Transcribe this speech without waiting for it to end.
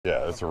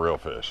That's a real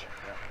fish.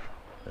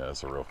 Yeah,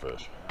 that's a real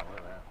fish.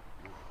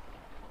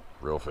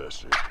 Real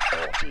fish, dude.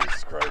 Oh,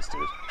 Jesus Christ,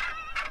 dude.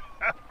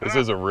 This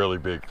is a really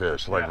big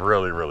fish, like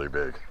really, really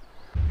big.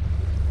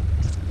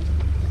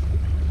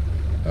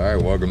 All right,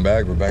 welcome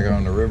back. We're back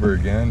on the river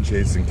again,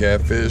 chasing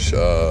catfish.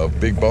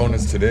 Big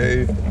bonus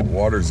today,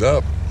 water's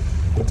up.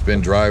 It's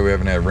been dry, we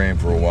haven't had rain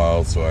for a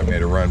while, so I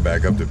made a run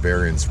back up to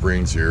Berrien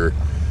Springs here.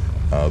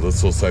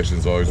 Those little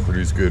sections always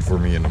produce good for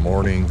me in the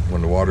morning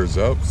when the water's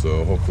up,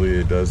 so hopefully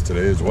it does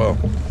today as well.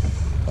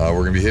 We're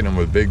gonna be hitting them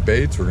with big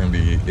baits. We're gonna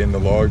be in the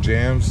log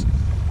jams.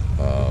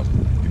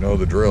 You know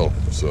the drill.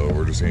 So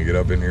we're just gonna get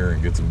up in here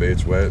and get some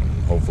baits wet,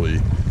 and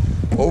hopefully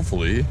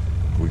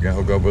we can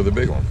hook up with a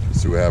big one.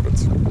 See what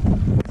happens.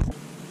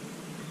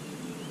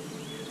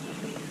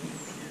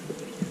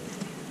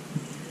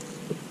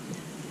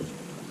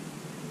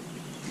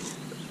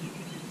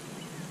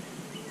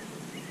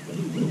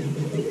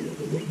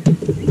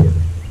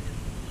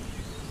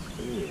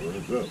 Hey,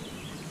 what's up?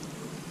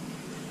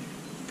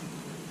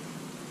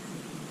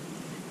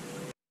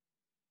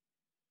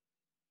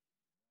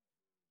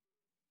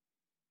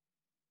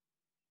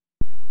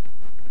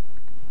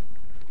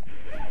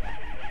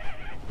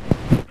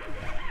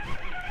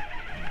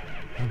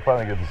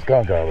 Finally get the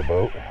skunk out of the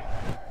boat.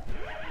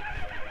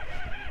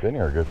 Been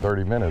here a good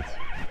 30 minutes.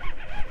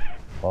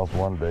 Lost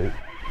one bait,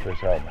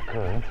 fish out in the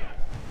current.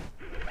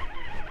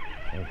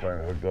 I'm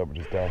finally hooked up,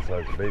 just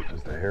downsized the bait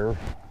just a hair.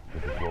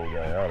 Get this little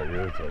guy out of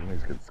here, so I need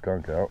to get the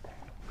skunk out.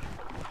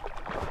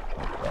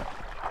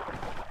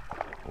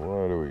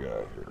 What do we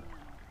got here?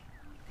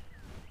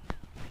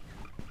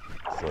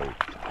 So,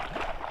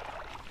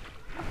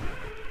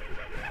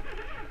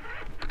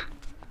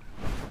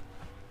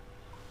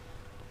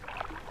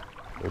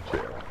 the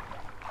channel.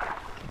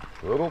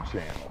 Little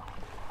channel.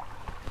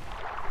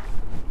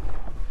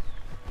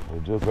 We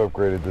just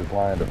upgraded this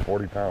line to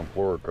 40-pound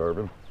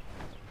fluorocarbon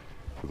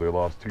because they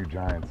lost 2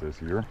 giants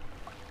this year,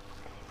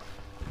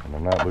 and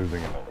I'm not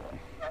losing another one.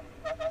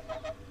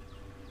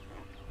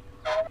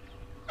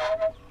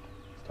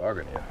 It's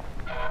talking to you.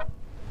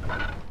 What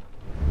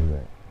do you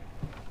think?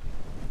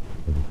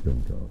 Where's the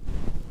skunk go?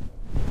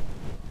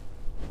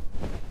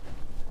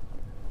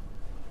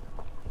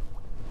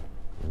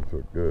 He's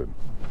hooked good.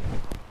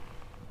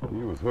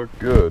 He was hooked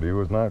good. He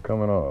was not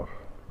coming off.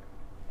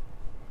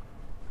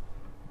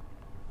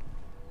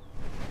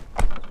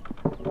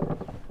 Get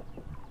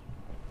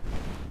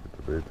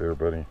the bait there,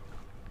 buddy.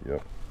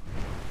 Yep.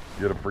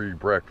 Get a free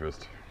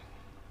breakfast.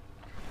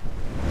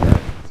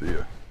 See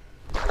ya.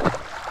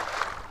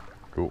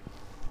 Cool.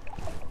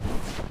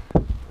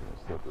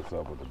 Set this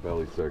up with the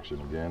belly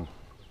section again.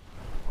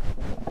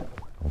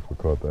 That's what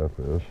caught that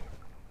fish.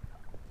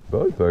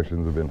 Belly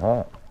sections have been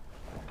hot.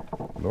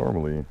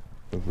 Normally,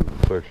 this is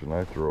the section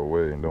I throw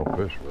away and don't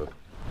fish with,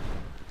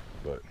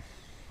 but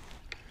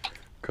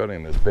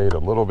cutting this bait a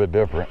little bit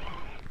different,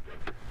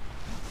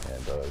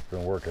 and it's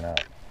been working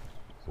out,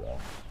 so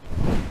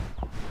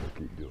we'll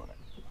keep doing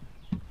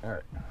it. All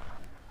right,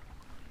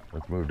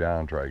 let's move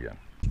down and try again.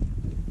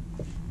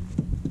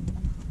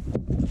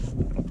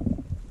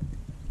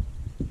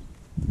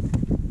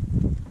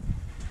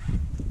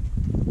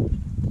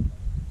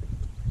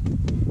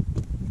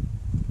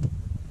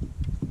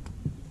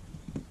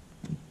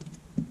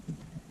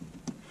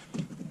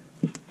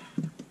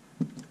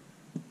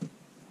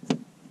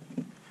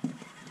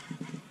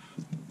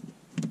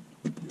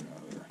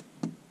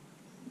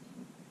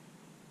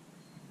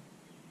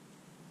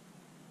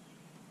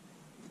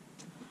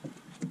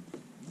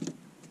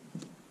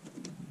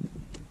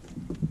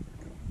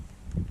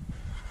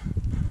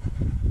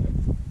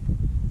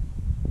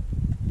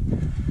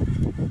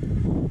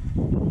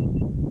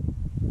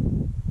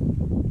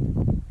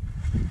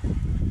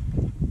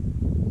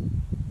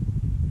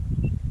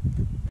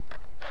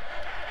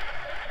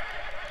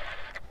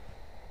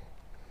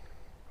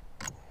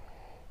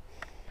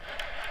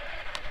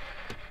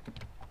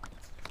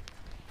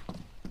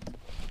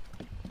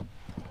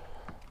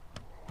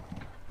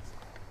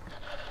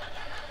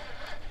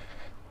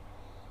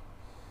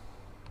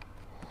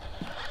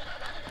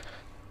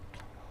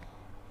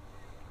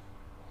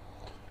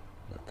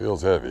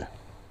 Feels heavy. Not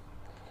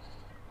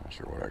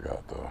sure what I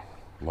got though.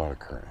 A lot of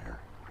current here.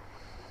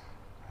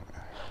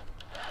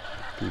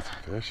 Piece of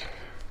fish.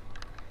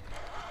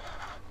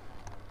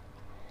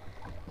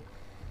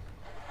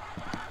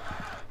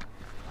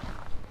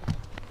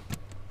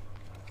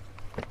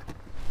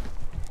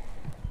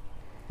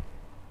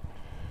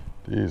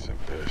 Decent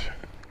fish.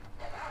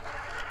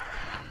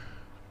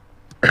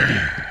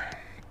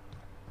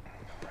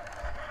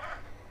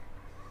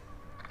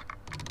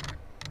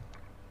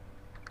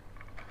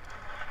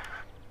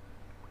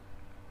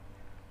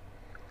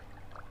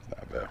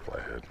 Bad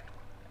flathead.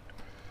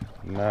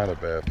 Not a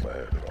bad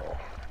flathead at all.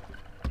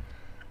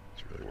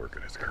 It's really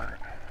working its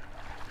current.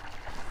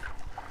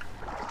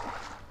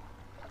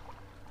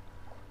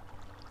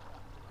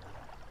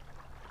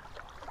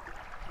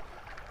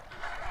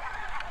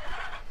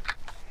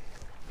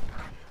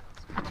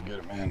 So we can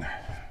get him in.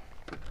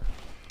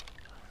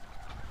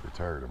 We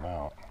tired him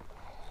out.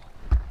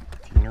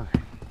 Teener.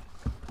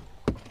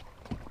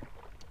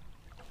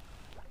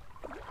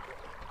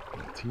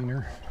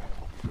 18er.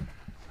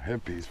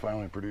 Headpiece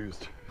finally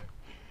produced.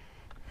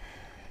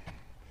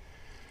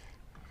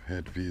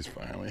 Headpiece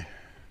finally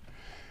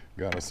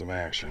got us some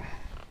action.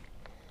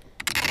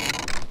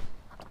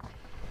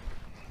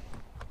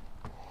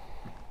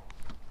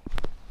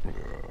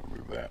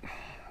 Move that.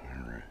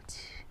 All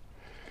right.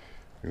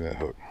 Look at that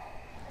hook.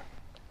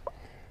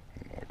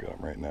 I got him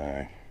right in the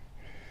eye.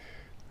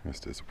 That's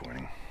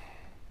disappointing.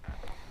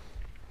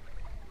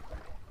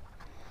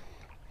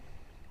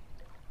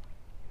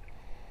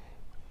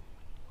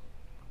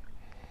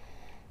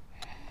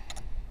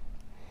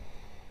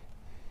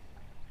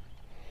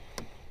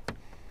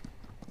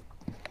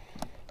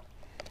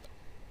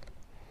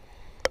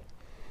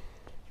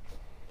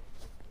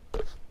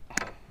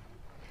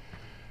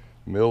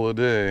 Middle of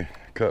the day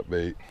cut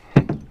bait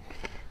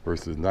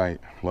versus night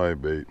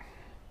live bait.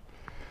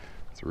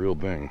 It's a real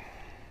thing.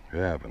 It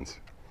happens.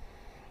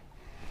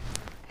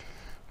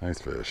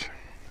 Nice fish.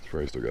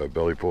 I still got a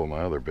belly full of my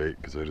other bait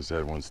because I just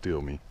had one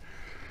steal me.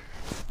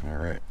 All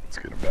right, let's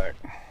get him back.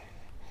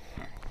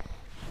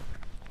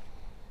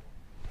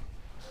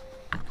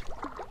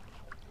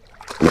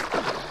 There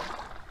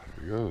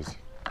he goes.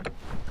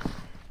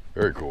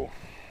 Very cool.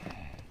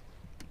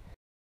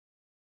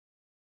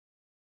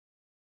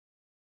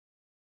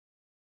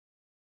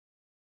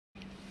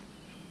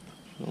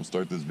 I'll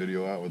start this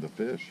video out with a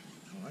fish.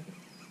 I like it.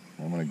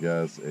 I'm gonna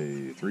guess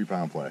a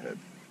 3-pound flathead.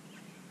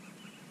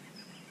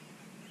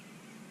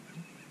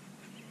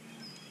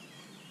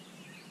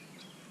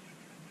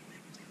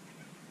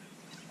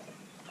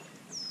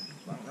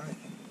 About right.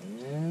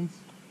 And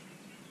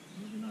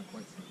Maybe not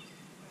quite so.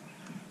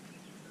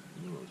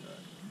 little guy.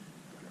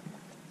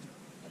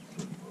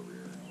 Put him over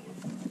here and I'll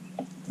lift him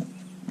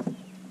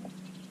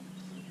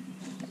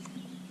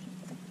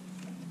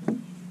up.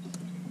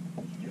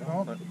 You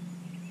called it.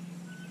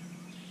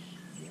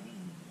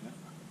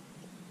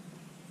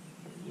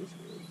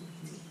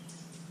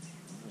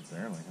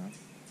 Barely, huh?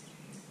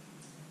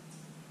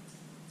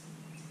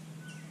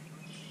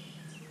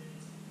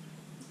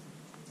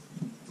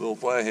 Little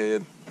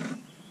flathead.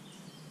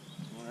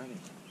 Alrighty.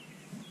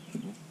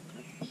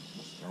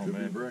 Oh, Could be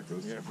man.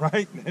 breakfast. Yeah,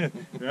 right.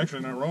 You're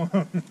actually not wrong.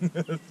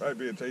 It'd probably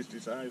be a tasty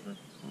size.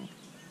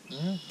 Yeah.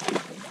 There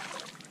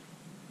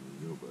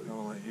you go, buddy.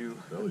 I'll let you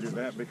Belly do fish.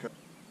 that because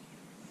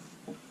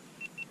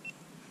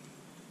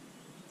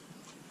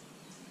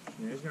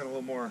yeah, he's got a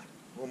little more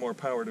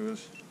power to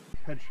his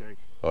head shake.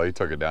 Oh, he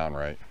took it down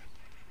right.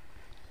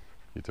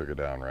 He took it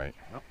down right.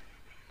 Yep.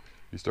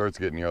 He starts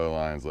getting the other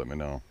lines, let me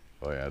know.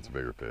 Oh yeah, it's a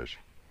bigger fish.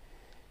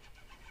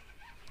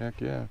 Heck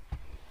yeah.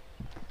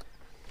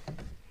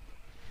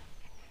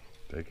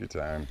 Take your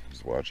time.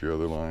 Just watch your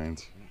other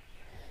lines.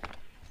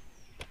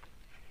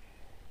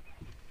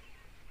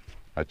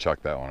 I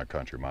chucked that one a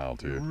country mile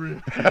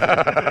too.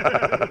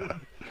 I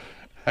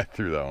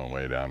threw that one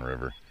way down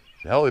river.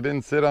 Hell, it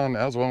didn't sit on,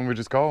 that was one we were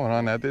just calling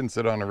on. That didn't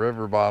sit on the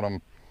river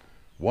bottom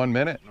 1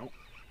 minute. Nope.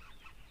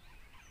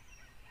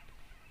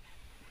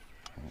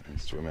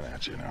 He's swimming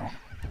at you now.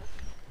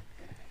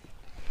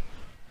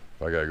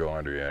 If I gotta go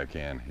under, yeah, I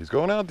can. He's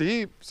going out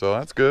deep, so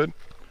that's good.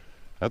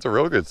 That's a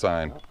real good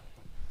sign.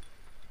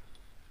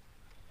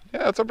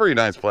 Yeah, it's a pretty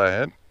nice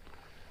flathead.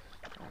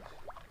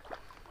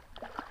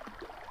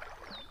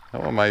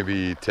 That one might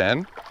be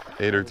 10,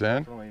 8 or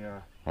 10.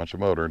 Watch a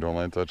motor, don't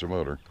let it touch a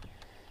motor.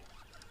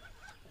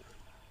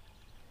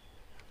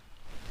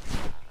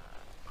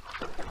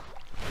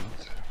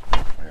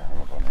 Yeah,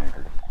 I'm up on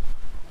anchor.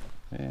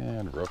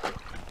 And rook.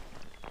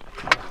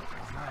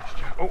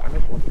 Oh, I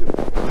missed one too.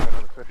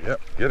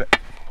 Yep, get it.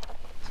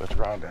 Set your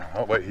rod down.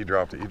 Oh wait, he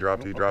dropped it. He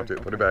dropped it.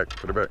 Put it back.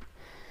 Put it back.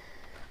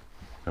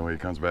 That way he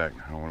comes back.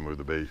 I don't want to move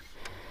the bait.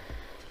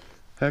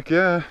 Heck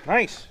yeah.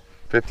 Nice.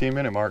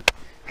 15-minute mark.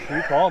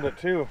 You called it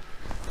too.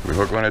 We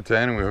hook one at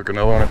 10 and we hook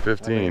another one at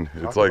 15. I mean,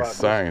 it's like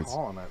science.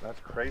 Calling that.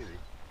 That's crazy.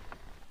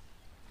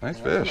 Nice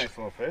That's fish. a nice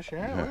little fish.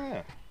 Yeah.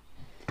 Yeah.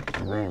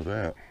 Nothing wrong with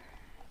that.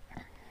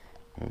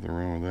 Nothing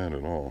wrong with that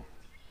at all.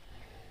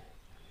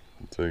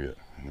 I'll take it.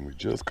 And we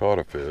just caught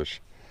a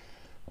fish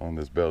on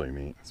this belly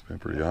meat. It's been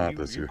pretty hot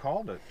this year. You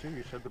called it too.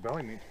 You said the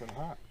belly meat's been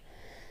hot.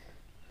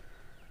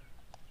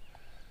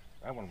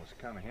 That one was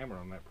kind of hammered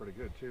on that pretty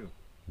good too.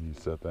 You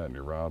set that in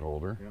your rod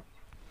holder. Yep.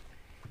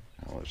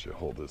 I'll let you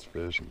hold this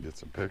fish and get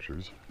some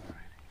pictures. There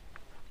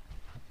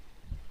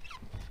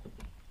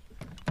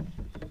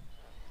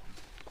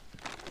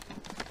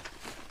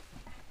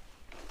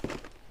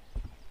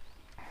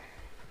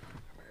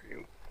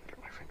you get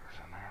my fingers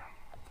in there.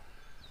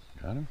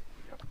 Got him?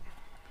 Yep.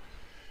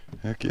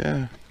 Heck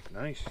yeah.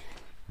 Nice.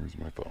 Where's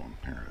my phone?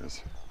 Here it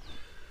is.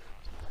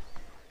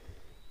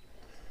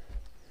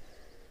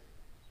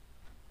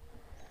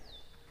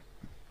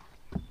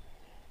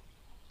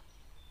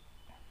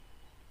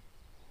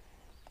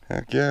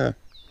 Heck yeah.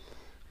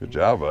 Good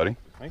job, buddy.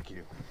 Thank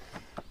you.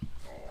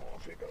 Oh,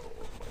 off you go,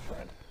 my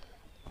friend.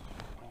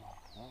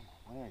 Oh,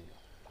 there you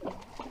go.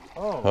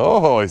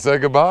 Oh, he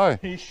said goodbye.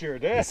 He sure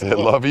did. He said,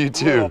 love you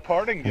too. Little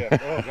parting gift.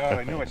 Oh, God,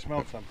 I knew I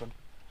smelled something.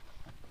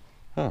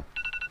 Huh.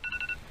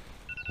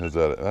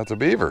 That's a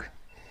beaver.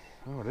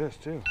 Oh, it is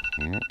too.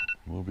 Mm-hmm.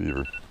 Little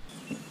beaver.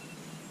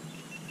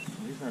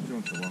 He's not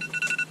doing so well.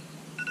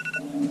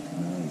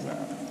 How's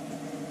that?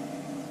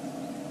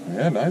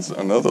 Yeah, nice.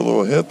 Another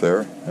little hit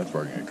there. That's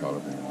probably gonna get caught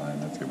up in the line.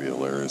 That's gonna be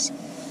hilarious.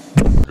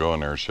 Go in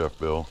there, Chef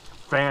Bill.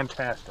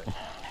 Fantastic.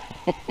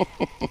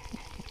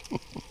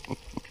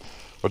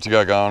 What you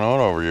got going on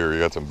over here? You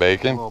got some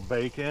bacon? A little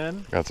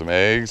bacon. Got some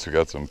eggs. We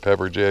got some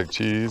pepper jack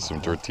cheese,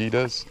 some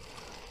tortillas.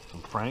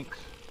 Some Franks.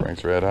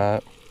 Frank's Red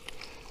Hot.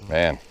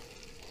 Man,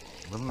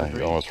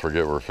 I almost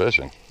forget we're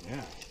fishing.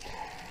 Yeah.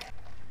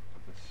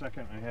 The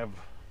second I have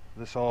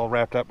this all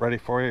wrapped up ready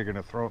for you, you're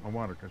gonna throw it in the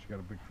water because you got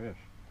a big fish.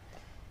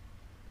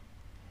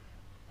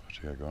 What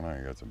you got going on?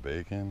 You got some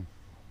bacon.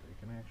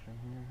 Bacon action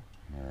here.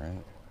 All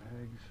right.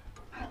 Eggs.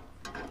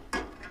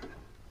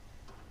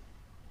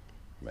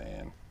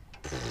 Man,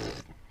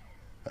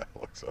 that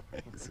looks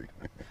amazing.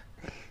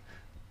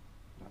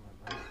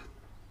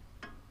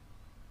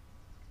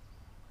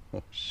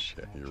 Oh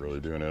shit, you're really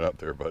doing it up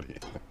there, buddy.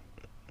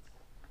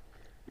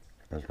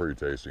 That's pretty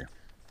tasty.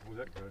 Was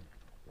that good?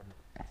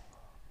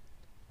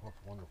 Oh,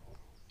 it's wonderful.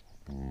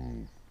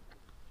 Mm.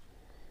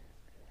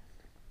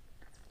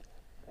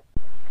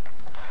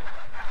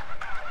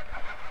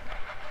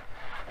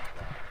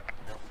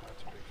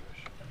 That's a big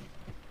fish.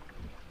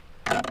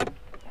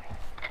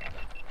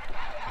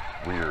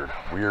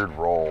 Weird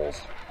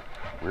rolls,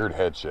 weird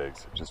head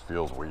shakes. It just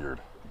feels weird.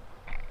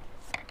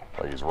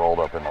 Like he's rolled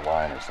up in the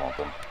line or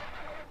something.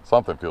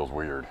 Something feels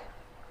weird.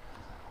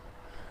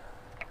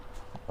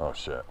 Oh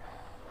shit.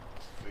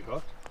 We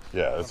hooked?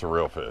 Yeah, it's a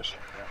real fish.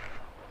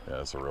 Yeah,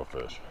 it's a real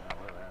fish. Yeah,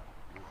 look at that.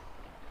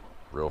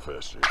 Real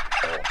fish, dude.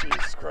 Oh,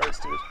 Jesus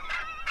Christ, dude.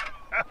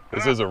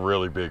 This is a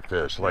really big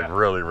fish. Like,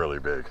 really, really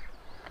big.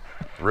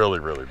 Really,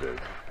 really big.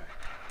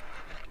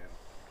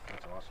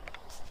 That's awesome.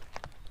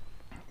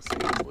 This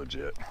thing is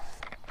legit.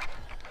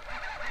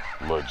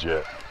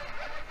 Legit.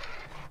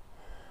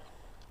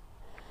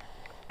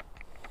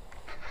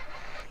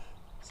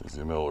 He's in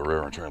the middle of the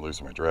river. I'm trying to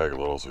loosen my drag a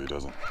little so he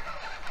doesn't.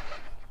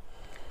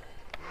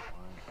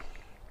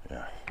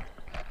 Yeah.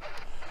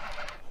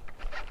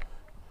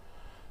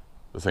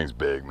 This thing's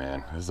big,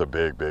 man. This is a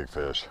big, big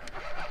fish.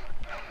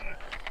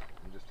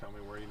 You just tell me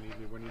where you need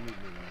me when you need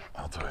me, man.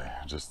 I'll tell you.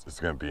 It's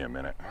gonna be a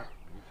minute. You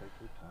take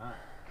your time.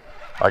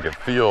 I can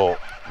feel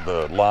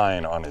the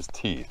line on his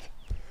teeth.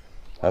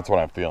 That's what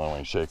I'm feeling when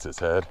he shakes his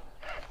head.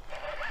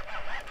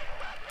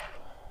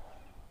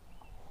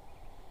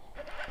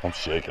 I'm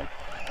shaking.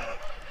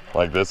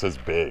 Like, this is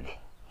big.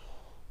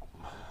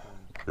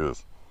 Look at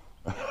this.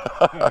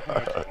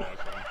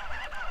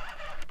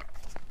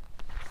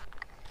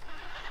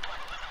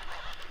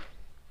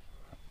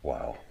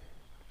 Wow.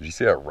 Did you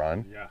see that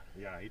run? Yeah,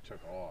 he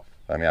took off.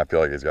 I mean, I feel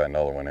like he's got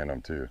another one in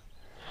him, too.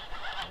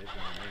 He's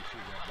gonna make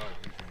sure that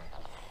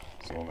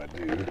boat. So what I'm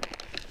gonna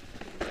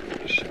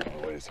do, shit out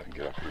of the way so I can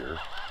get up here.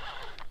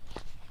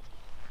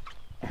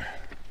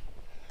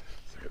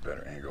 Let's get a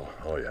better angle.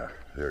 Oh yeah,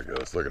 there it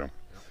goes. Look at him.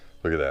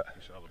 Look at that.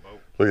 You saw the boat.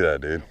 Look at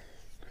that, dude.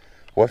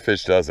 What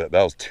fish does that?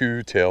 That was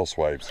 2 tail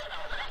swipes,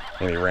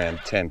 and he ran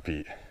 10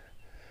 feet.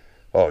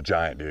 Oh,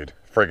 giant, dude.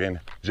 Friggin'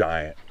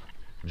 giant.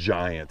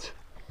 Giant.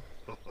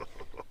 All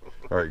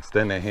right,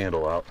 extend that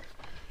handle out.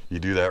 You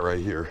do that right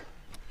here.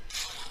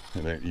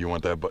 And then you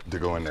want that to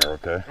go in there,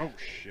 okay? Oh,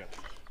 shit.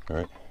 All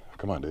right,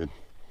 come on, dude.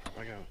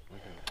 I got it.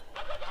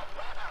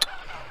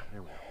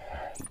 There we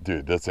go.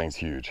 Dude, this thing's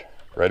huge.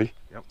 Ready?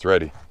 Yep. It's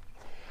ready.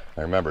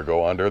 Now remember,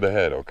 go under the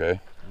head, okay?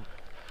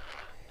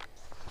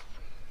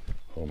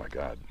 Oh my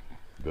God,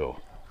 Bill.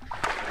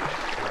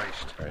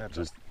 Christ. All right, That's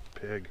just a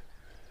pig.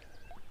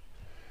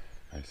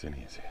 nice and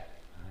easy.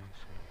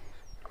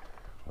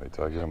 Wait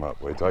till I get him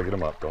up. Wait till I get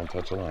him up. Don't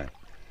touch the line.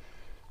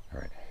 All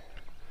right,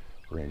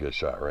 we're gonna get a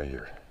shot right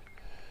here.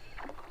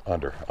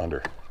 Under. And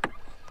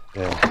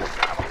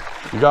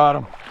you got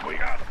him. We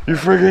got him. You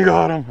freaking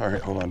got him. All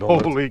right, hold on.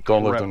 Don't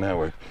lift him that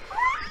way.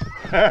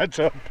 That's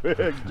a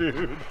pig,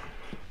 dude.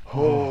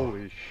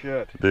 Holy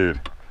shit. Dude,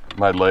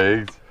 my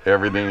legs,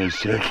 everything is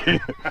shaking.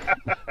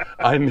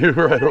 I knew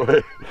right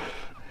away.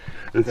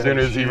 As soon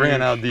as he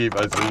ran out deep,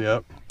 I said,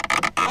 yep,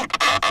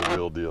 that's a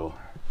real deal.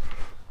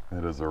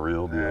 That is a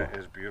real deal. That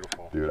is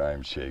beautiful. Dude, I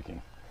am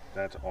shaking.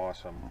 That's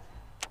awesome.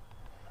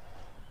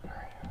 All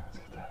right, let's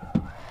get that out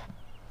of the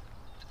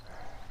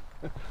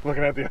way.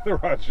 Looking at the other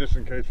rods just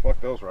in case. Fuck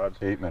those rods.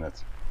 8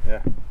 minutes.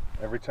 Yeah,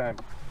 every time.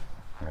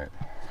 All right.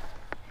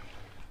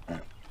 You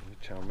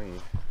tell me.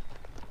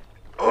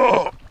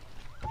 Oh!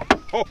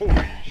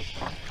 Holy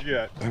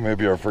shit. That may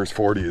be our first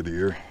 40 of the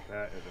year.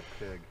 That is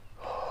a pig.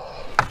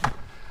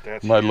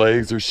 That's My huge.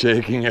 legs are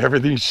shaking.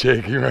 Everything's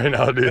shaking right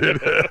now,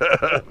 dude.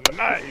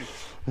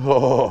 Nice.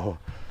 Oh,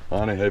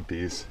 on a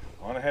headpiece.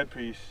 On a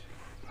headpiece.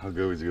 How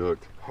good was he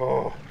hooked?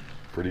 Oh.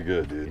 Pretty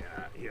good, dude.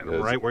 Yeah,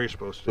 right where you're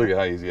supposed to. Look at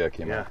how easy I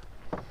came out.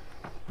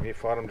 You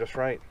fought him just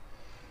right.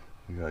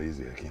 Look how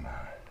easy I came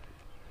out.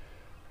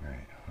 All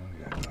right, what do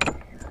we got going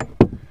on here?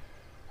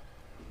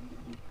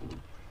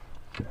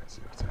 Okay, let's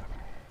see what's happening.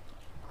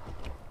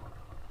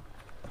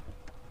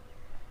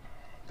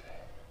 Okay.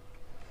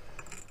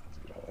 Let's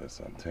get all this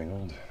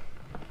untangled.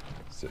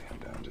 Sit him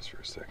down just for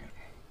a second.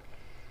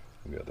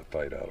 We got the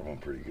fight out of him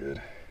pretty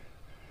good.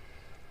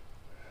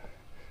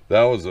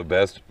 That was the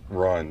best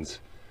runs.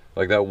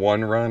 Like that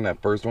one run,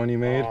 that first one you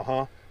made.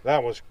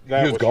 That was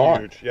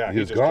gone. huge. Yeah, he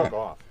was just gone. took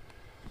off.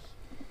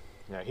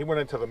 Yeah, he went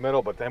into the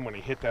middle, but then when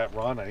he hit that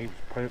run and he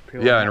was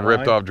peeling Yeah, and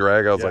ripped off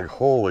drag, I was Yeah. like,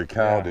 holy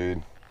cow, Yeah.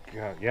 dude.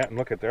 Yeah, and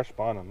look at their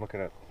spawn and look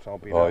at it. It's all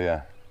beat Oh up.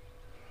 yeah.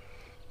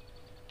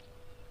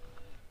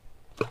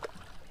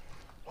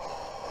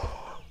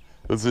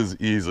 This is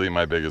easily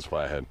my biggest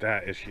flathead.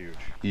 That is huge.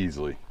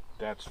 Easily.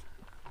 That's.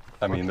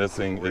 I mean, this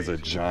thing is a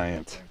crazy.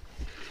 giant.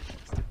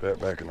 Stick that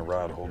back in the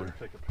rod holder.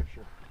 Take a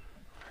picture.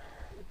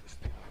 Get this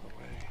thing out of the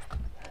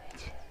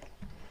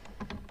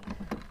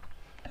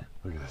way.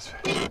 Look at this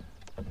fish.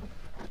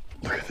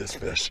 Look at this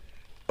fish.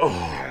 Oh,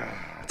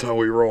 that's how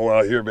we roll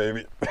out here,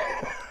 baby.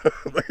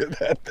 Look at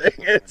that thing.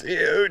 It's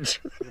huge.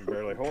 You can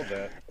barely hold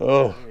that.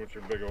 Oh. With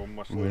your big old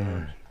muscly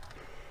arms.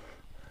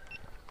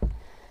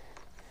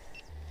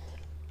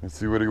 Let's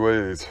see what he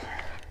weighs.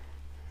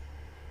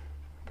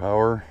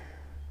 Power.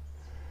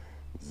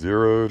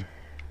 Zeroed.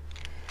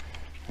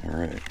 All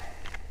right.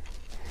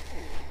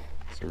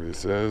 So it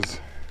says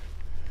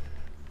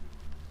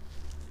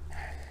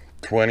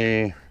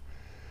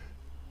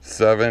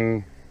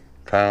 27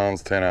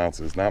 pounds, 10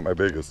 ounces. Not my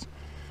biggest.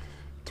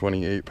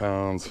 28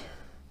 pounds.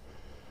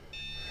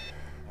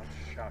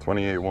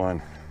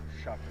 28.1.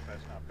 Shocked if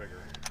that's not bigger.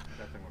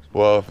 That thing looks.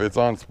 Well, if it's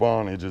on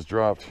spawn, he just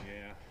dropped.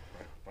 Yeah.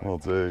 Well,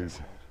 it's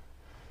eggs.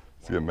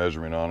 Let's get a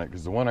measurement on it,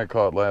 because the one I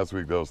caught last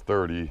week that was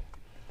 30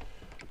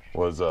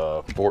 was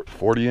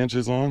 40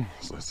 inches long.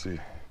 So let's see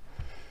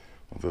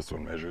what this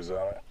one measures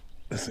out at.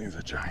 This thing's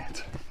a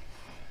giant.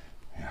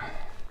 Yeah.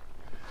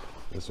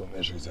 This one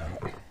measures out.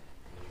 Yeah,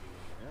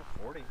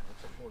 40.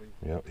 That's a 40.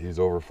 Yep, he's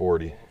over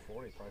 40. Over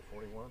 40, probably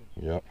 41.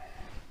 Yep.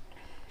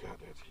 God,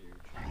 that's huge.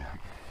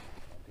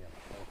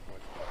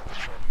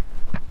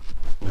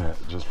 Yeah,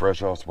 just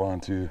fresh off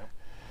spawn too.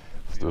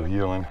 Still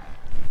healing.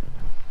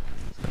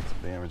 Got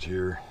some damage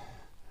here.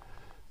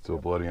 Still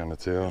bloody on the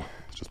tail.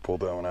 Just pulled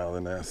that one out of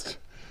the nest.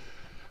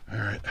 All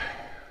right.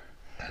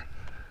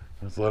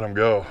 Let's let him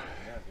go.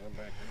 Yeah, get him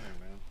back in there,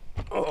 man.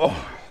 Oh,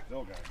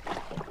 Still got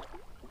it.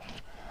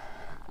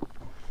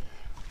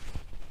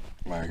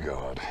 my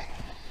God.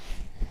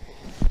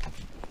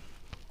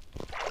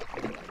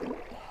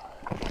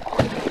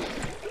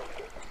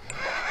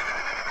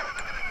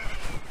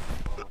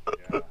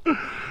 Awesome.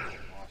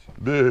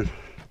 Dude.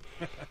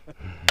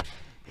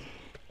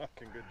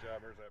 Fucking good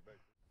job. There's that big.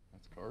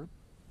 That's carp?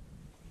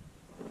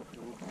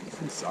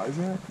 Decent size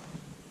there?